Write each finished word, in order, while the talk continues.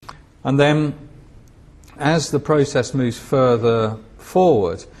And then as the process moves further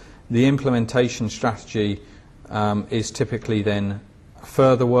forward, the implementation strategy is typically then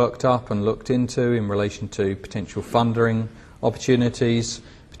further worked up and looked into in relation to potential funding opportunities,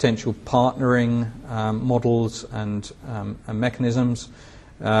 potential partnering models and mechanisms.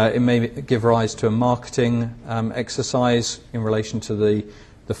 It may give rise to a marketing exercise in relation to the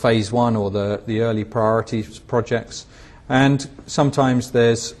phase one or the early priorities projects. And sometimes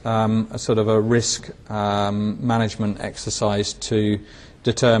there's a sort of a risk management exercise to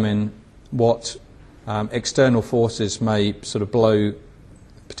determine what external forces may sort of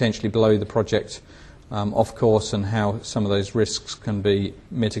potentially blow the project off course, and how some of those risks can be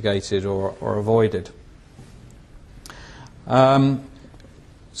mitigated or avoided.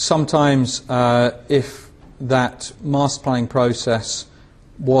 Sometimes if that master planning process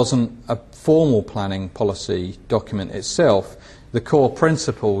wasn't a formal planning policy document itself, the core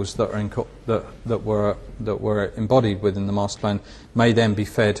principles that were embodied within the master plan may then be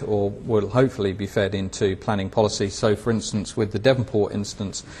fed, or will hopefully be fed, into planning policy. So, for instance, with the Devonport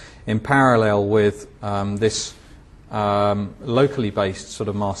instance, in parallel with this locally based sort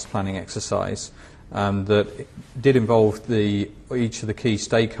of master planning exercise that did involve each of the key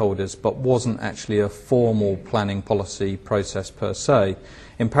stakeholders, but wasn't actually a formal planning policy process per se.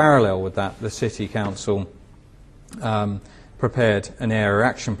 In parallel with that, the City Council prepared an area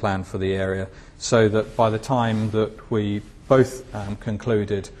action plan for the area, so that by the time that we both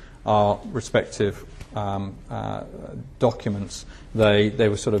concluded our respective documents, they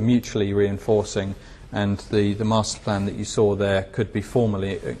were sort of mutually reinforcing, and the master plan that you saw there could be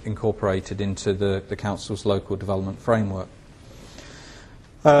formally incorporated into the Council's local development framework.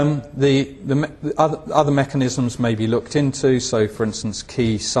 The other mechanisms may be looked into. So, for instance,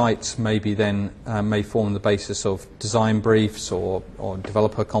 key sites may form the basis of design briefs or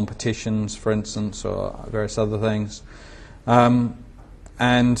developer competitions, for instance, or various other things.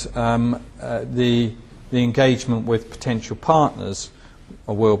 The engagement with potential partners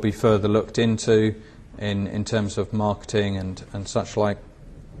will be further looked into in terms of marketing and such like,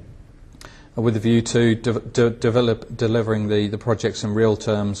 with a view to delivering the projects in real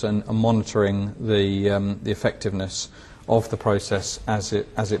terms and monitoring the effectiveness of the process as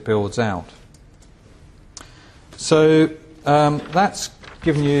it builds out. So that's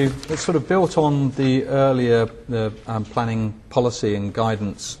given you, it's sort of built on the earlier planning policy and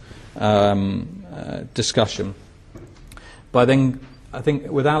guidance discussion. But then I think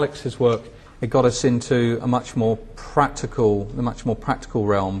with Alex's work, it got us into a much more practical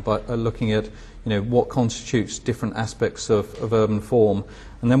realm, but looking at what constitutes different aspects of urban form.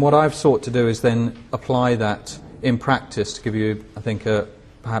 And then what I've sought to do is then apply that in practice to give you, I think,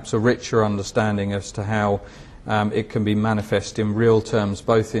 perhaps a richer understanding as to how it can be manifest in real terms,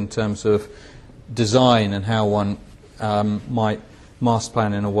 both in terms of design and how one might master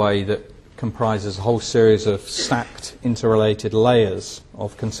plan in a way that comprises a whole series of stacked, interrelated layers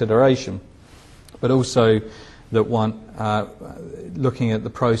of consideration, but also that one looking at the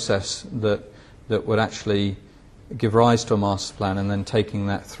process that would actually give rise to a master plan and then taking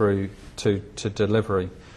that through to delivery.